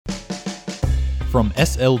From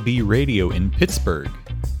SLB Radio in Pittsburgh,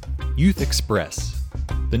 Youth Express,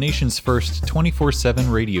 the nation's first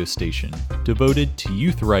 24/7 radio station devoted to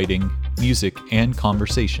youth writing, music, and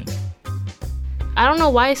conversation. I don't know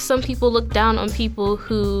why some people look down on people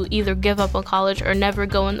who either give up on college or never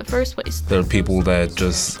go in the first place. There are people that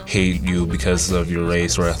just hate you because of your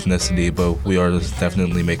race or ethnicity, but we are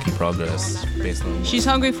definitely making progress based on... She's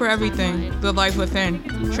hungry for everything, the life within,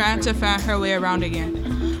 trying to find her way around again.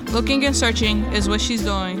 Looking and searching is what she's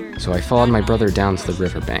doing. So I followed my brother down to the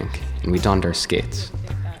riverbank, and we donned our skates.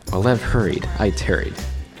 While Lev hurried, I tarried.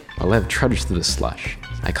 While Lev trudged through the slush,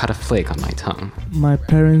 I caught a flake on my tongue. My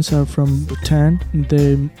parents are from Bhutan.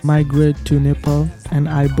 They migrated to Nepal, and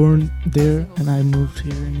I born there, and I moved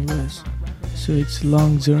here in US. So it's a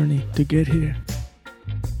long journey to get here.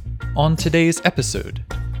 On today's episode,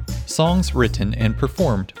 songs written and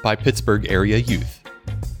performed by Pittsburgh area youth.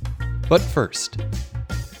 But first,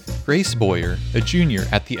 Grace Boyer, a junior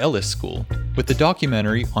at the Ellis School, with a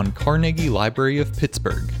documentary on Carnegie Library of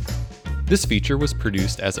Pittsburgh. This feature was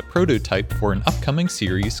produced as a prototype for an upcoming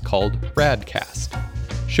series called RADcast,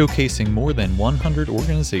 showcasing more than 100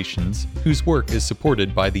 organizations whose work is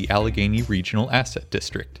supported by the Allegheny Regional Asset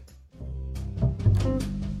District.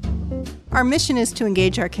 Our mission is to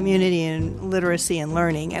engage our community in literacy and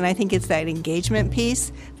learning, and I think it's that engagement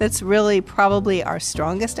piece that's really probably our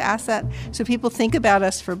strongest asset. So people think about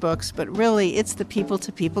us for books, but really it's the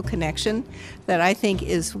people-to-people connection that I think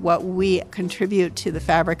is what we contribute to the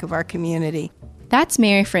fabric of our community. That's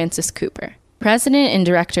Mary Frances Cooper, President and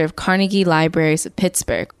Director of Carnegie Libraries of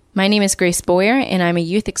Pittsburgh. My name is Grace Boyer, and I'm a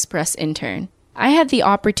Youth Express intern. I had the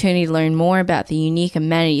opportunity to learn more about the unique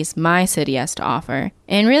amenities my city has to offer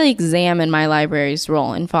and really examine my library's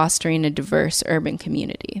role in fostering a diverse urban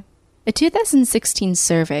community. A 2016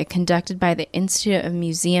 survey conducted by the Institute of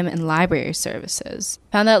Museum and Library Services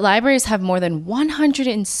found that libraries have more than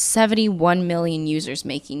 171 million users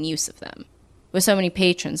making use of them. With so many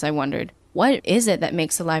patrons, I wondered, what is it that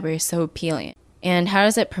makes a library so appealing? And how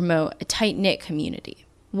does it promote a tight-knit community?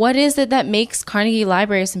 What is it that makes Carnegie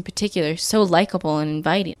Libraries in particular so likable and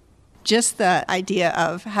inviting? Just the idea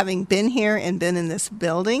of having been here and been in this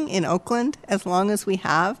building in Oakland as long as we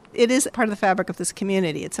have, it is part of the fabric of this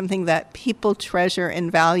community. It's something that people treasure and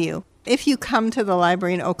value. If you come to the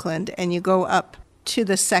library in Oakland and you go up to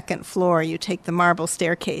the second floor, you take the marble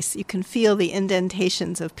staircase, you can feel the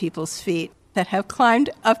indentations of people's feet that have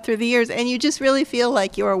climbed up through the years, and you just really feel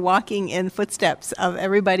like you're walking in footsteps of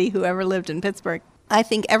everybody who ever lived in Pittsburgh. I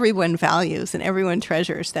think everyone values and everyone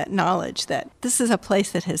treasures that knowledge that this is a place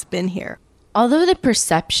that has been here. Although the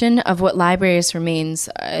perception of what libraries remains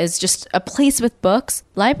is just a place with books,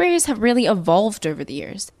 libraries have really evolved over the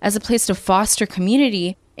years as a place to foster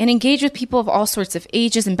community and engage with people of all sorts of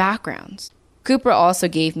ages and backgrounds. Cooper also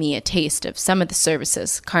gave me a taste of some of the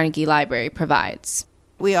services Carnegie Library provides.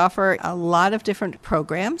 We offer a lot of different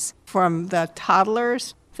programs, from the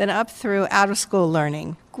toddlers then up through out-of-school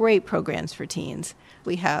learning, great programs for teens.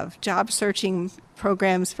 We have job searching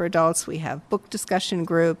programs for adults. We have book discussion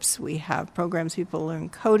groups. We have programs people learn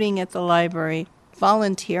coding at the library,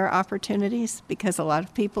 volunteer opportunities, because a lot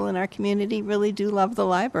of people in our community really do love the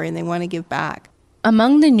library and they want to give back.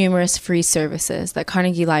 Among the numerous free services that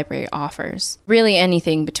Carnegie Library offers, really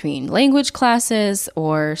anything between language classes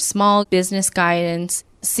or small business guidance,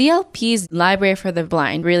 CLP's Library for the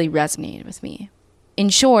Blind really resonated with me. In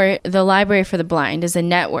short, the Library for the Blind is a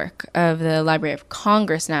network of the Library of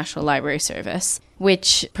Congress National Library Service,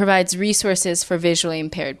 which provides resources for visually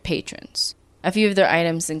impaired patrons. A few of their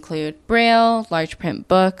items include Braille, large print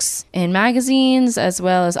books, and magazines, as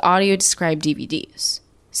well as audio-described DVDs.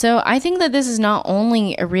 So I think that this is not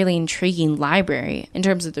only a really intriguing library in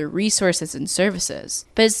terms of their resources and services,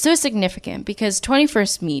 but it's so significant because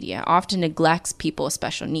 21st media often neglects people with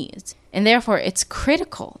special needs, and therefore it's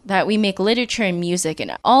critical that we make literature and music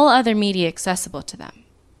and all other media accessible to them.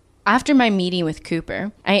 After my meeting with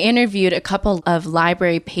Cooper, I interviewed a couple of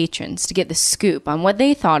library patrons to get the scoop on what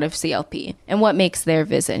they thought of CLP and what makes their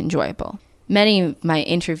visit enjoyable. Many of my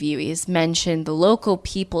interviewees mentioned the local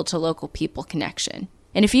people-to-local people connection,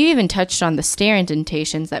 and a few even touched on the stair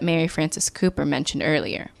indentations that Mary Frances Cooper mentioned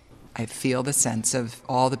earlier. I feel the sense of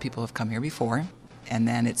all the people who've come here before, and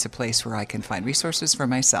then it's a place where I can find resources for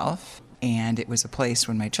myself, and it was a place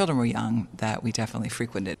when my children were young that we definitely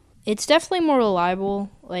frequented. It's definitely more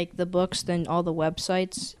reliable, like the books, than all the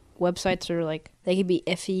websites. Websites are they can be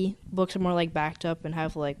iffy. Books are more backed up and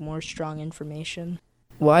have more strong information.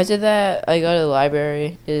 Why is it that I go to the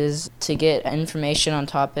library is to get information on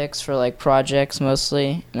topics for projects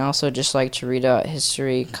mostly, and also just to read out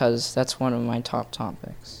history because that's one of my top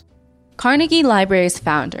topics. Carnegie Library's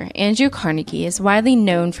founder, Andrew Carnegie, is widely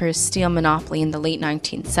known for his steel monopoly in the late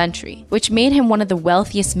 19th century, which made him one of the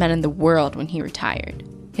wealthiest men in the world when he retired.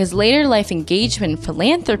 His later life engagement in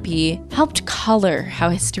philanthropy helped color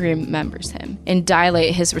how history remembers him and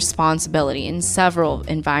dilate his responsibility in several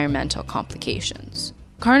environmental complications.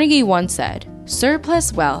 Carnegie once said,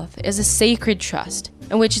 "Surplus wealth is a sacred trust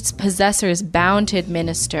in which its possessor is bound to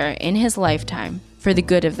administer in his lifetime for the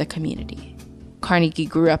good of the community." Carnegie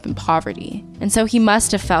grew up in poverty, and so he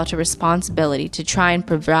must have felt a responsibility to try and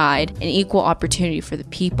provide an equal opportunity for the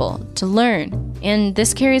people to learn, and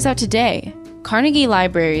this carries out today. Carnegie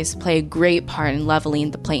libraries play a great part in leveling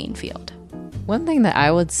the playing field. One thing that I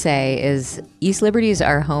would say is East Liberty is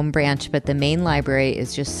our home branch, but the main library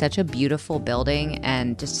is just such a beautiful building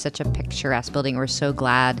and just such a picturesque building. We're so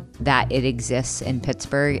glad that it exists in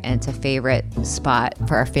Pittsburgh, and it's a favorite spot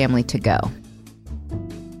for our family to go.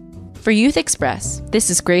 For Youth Express, this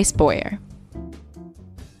is Grace Boyer.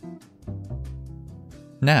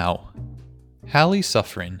 Now, Hallie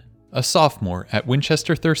Suffren, a sophomore at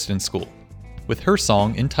Winchester Thurston School, with her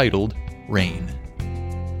song entitled Rain.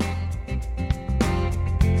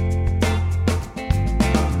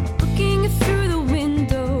 Looking through the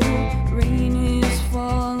window, rain is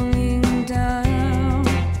falling down,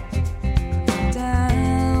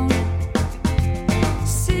 down.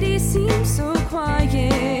 City seems so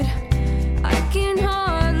quiet, I can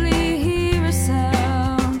hardly hear a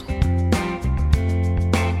sound.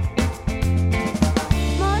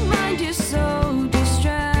 My mind is so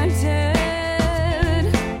distracted,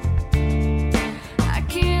 I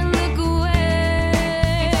can't look away.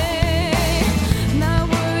 My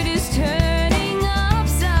world is turning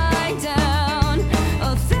upside down,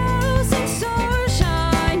 1,000 stars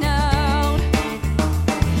shine out.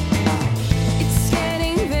 It's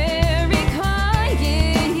getting very quiet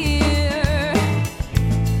here,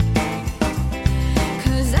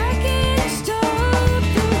 'cause I can't stop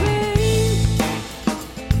the rain.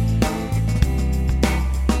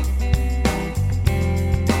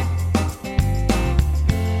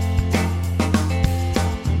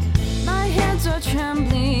 My hands are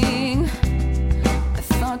trembling, my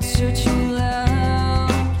thoughts are too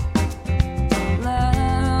loud,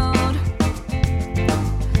 loud.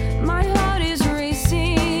 My heart is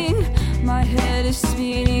racing, my head is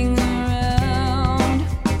spinning around.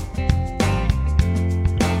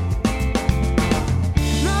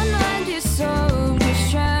 My mind is so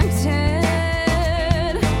distracted,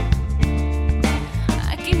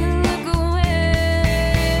 I can't look away.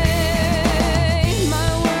 My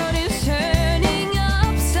world is turning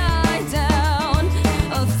upside down,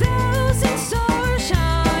 1,000 stars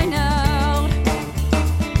shine out.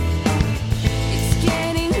 It's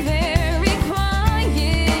getting very quiet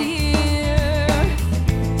here,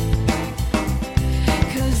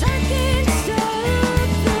 'cause I can't stop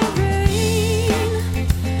the rain.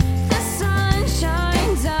 The sun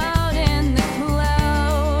shines out and the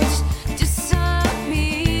clouds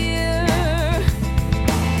disappear.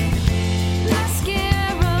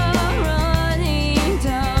 Mascara running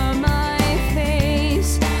down my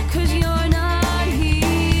face, 'cause you're not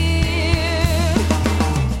here.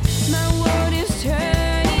 My world is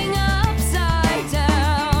turning upside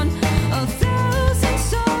down, 1,000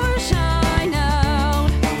 stars shine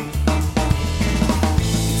out.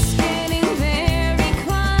 It's getting very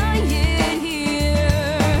quiet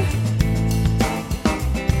here,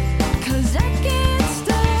 'cause I can't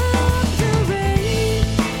stop the rain.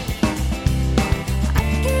 I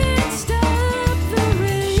can't stop the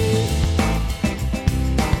rain.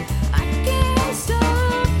 I can't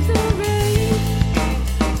stop the rain.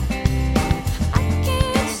 I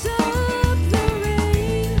can't stop the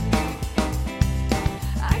rain.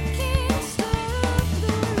 I can't stop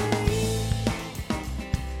the rain.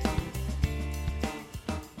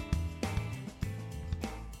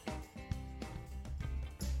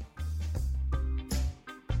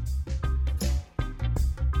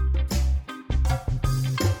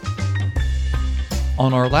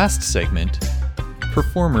 On our last segment,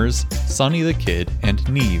 performers Sonny the Kid and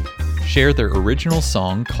Neve share their original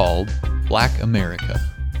song called Black America.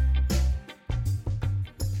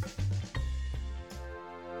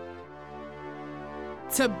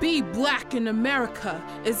 To be black in America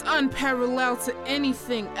is unparalleled to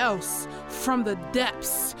anything else. From the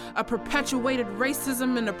depths of perpetuated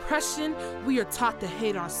racism and oppression, we are taught to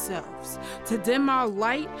hate ourselves, to dim our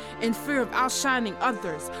light in fear of outshining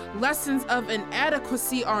others. Lessons of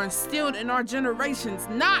inadequacy are instilled in our generations,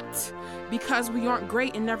 not because we aren't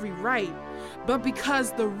great in every right, but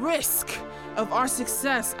because the risk of our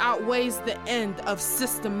success outweighs the end of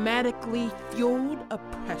systematically fueled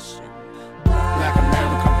oppression. Black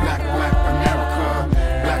America black America.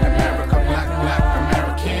 Black America, black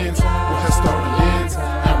Americans. We're historians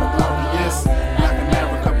and we're glorious. Black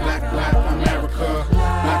America, black America.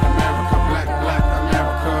 Black America, black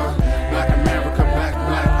America. Black America, black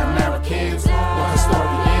Americans. We're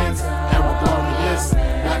historians and we're glorious.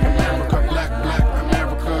 Black America, black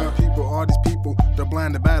America. People, all these people, they're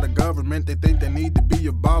blinded by the government. They think they need to be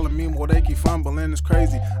aballing me, while they keep fumbling. It's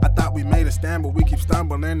crazy. I thought we made a stand, but we keep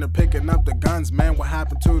stumbling. They're picking up the guns, man. What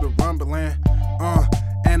happened to the rumbling?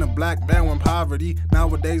 And a black man in poverty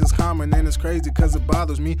nowadays is common, and it's crazy cause it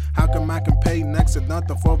bothers me. How come I can pay next to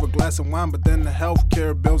nothing for a glass of wine, but then the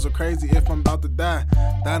healthcare bills are crazy if I'm about to die?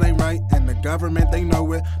 That ain't right, and the government, they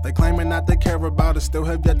know it. They claiming that they care about it, still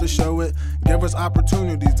have yet to show it. Give us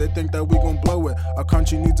opportunities, they think that we gon' blow it. Our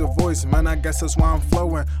country needs a voice, man, I guess that's why I'm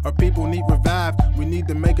flowing. Our people need revived, we need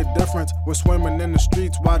to make a difference. We're swimming in the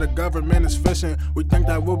streets while the government is fishing. We think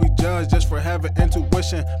that we'll be judged just for having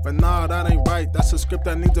intuition, but nah, that ain't right. That's a script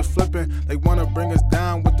that needs a flipping. They wanna bring us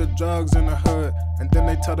down with the drugs in the hood, and then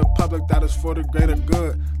they tell the public that it's for the greater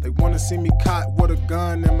good. They wanna see me caught with a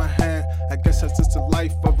gun in my hand. I guess that's just the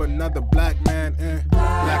life of another black man.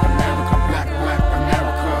 Black America, black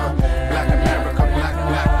America. Black America, black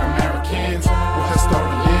Americans. We're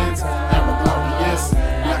historians and we're glorious.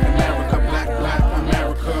 Black America, black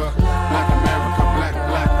America. Black America, black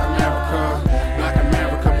America. Black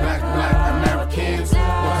America, black Americans.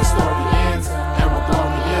 We're historians and we're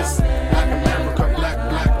glorious. Black America, black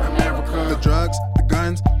America. The drugs, the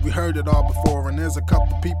guns, we heard it all before. And there's a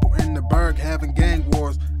couple people in the burg having gang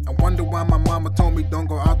wars. I wonder why my mama told me don't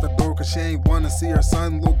go out the door, cause she ain't wanna see her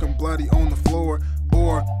son looking bloody on the floor.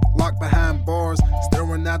 Or locked behind bars,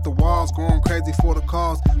 staring at the walls, going crazy for the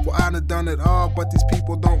cause. Well, I done done it all, but these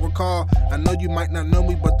people don't recall. I know you might not know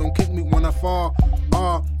me, but don't kick me when I fall.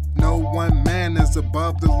 No one man is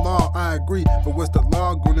above the law, I agree, but what's the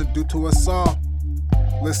law gonna do to us all?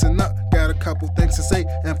 Listen up, got a couple things to say,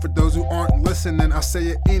 and for those who aren't listening, I'll say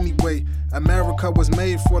it anyway. America was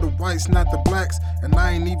made for the whites, not the blacks, and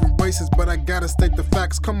I ain't even racist, but I gotta state the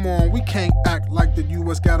facts. Come on, we can't act like the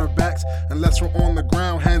U.S. got our backs unless we're on the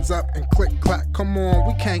ground, hands up and click clack. Come on,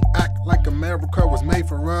 we can't act like America was made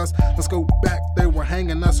for us. Let's go back, they were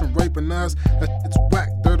hanging us and raping us. It's whack,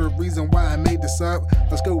 they're the reason why I made this up.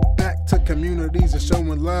 Let's go back to communities and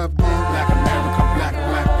showing love. Black America, black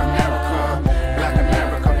America. Black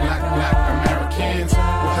America, black Americans.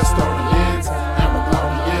 We're historians and we're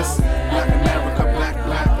glorious. Black America, black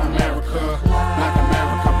America. Black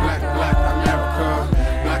America, black America.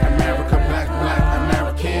 Black America, black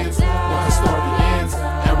Americans. We're historians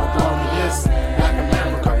and we're glorious. Black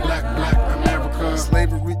America, black America.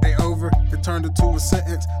 Slavery ain't over, it turned into a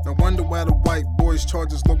sentence. No wonder why the white boys'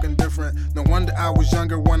 charges looking different. No wonder I was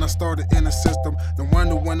younger when I started in the system. No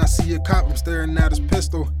wonder when I see a cop, I'm staring at his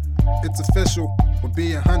pistol. It's official, we're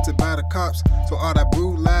being hunted by the cops. So all that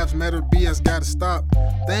Blue Lives Matter BS gotta stop.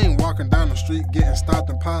 They ain't walking down the street getting stopped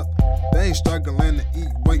and popped. They ain't struggling to eat,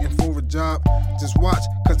 waiting for a job. Just watch,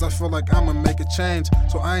 cause I feel like I'ma make a change.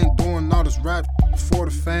 So I ain't doing all this rap for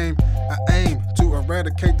the fame. I aim to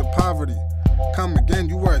eradicate the poverty. Come again,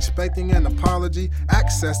 you were expecting an apology.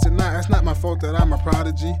 Access tonight, it's not my fault that I'm a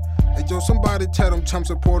prodigy. Hey yo, somebody tell them Trump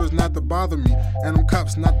supporters not to bother me, and them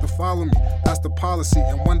cops not to follow me. That's the policy,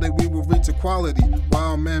 and one day we will reach equality.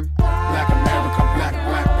 Wow, man. Black America, black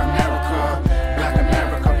America. Black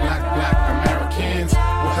America, black Americans.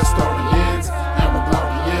 We're historians and we're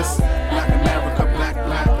glorious. Black America, black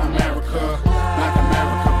America. Black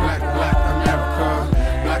America, black America.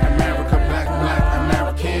 Black America, black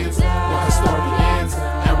Americans. We're historians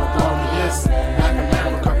and we're glorious. Black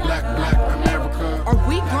America, black America. Are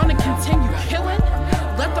we gonna continue killing?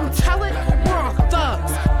 Let them tell it. We're all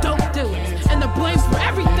thugs, dope dealers, and the blame for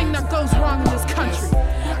everything that goes wrong in this country.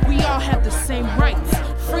 We all have the same rights,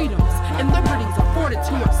 freedoms, and liberties afforded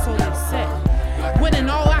to us, so they say. When in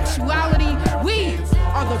all actuality, we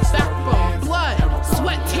are the backbone, blood,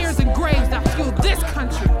 sweat, tears, and graves that fuel this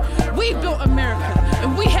country. We built America,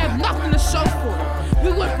 and we have nothing to show for it.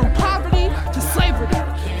 We went from poverty to slavery,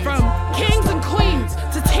 from kings and queens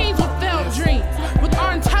to teens with failed dreams. With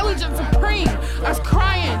our intelligence supreme, us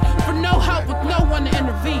crying for no help with no one to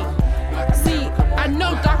intervene. See, I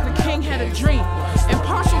know Dr. King had a dream,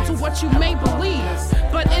 impartial to what you may believe,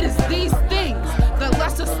 but it is these things that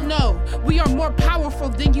lets us know we are more powerful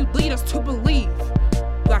than you lead us to believe.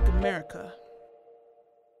 Black America.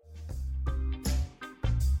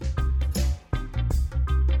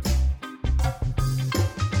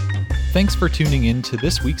 Thanks for tuning in to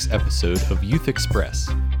this week's episode of Youth Express.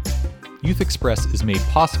 Youth Express is made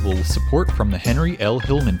possible with support from the Henry L.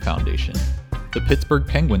 Hillman Foundation. the Pittsburgh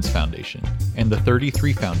Penguins Foundation, and the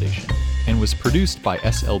 33 Foundation, and was produced by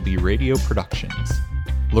SLB Radio Productions.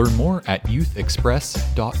 Learn more at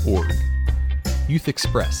youthexpress.org. Youth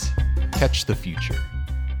Express. Catch the future.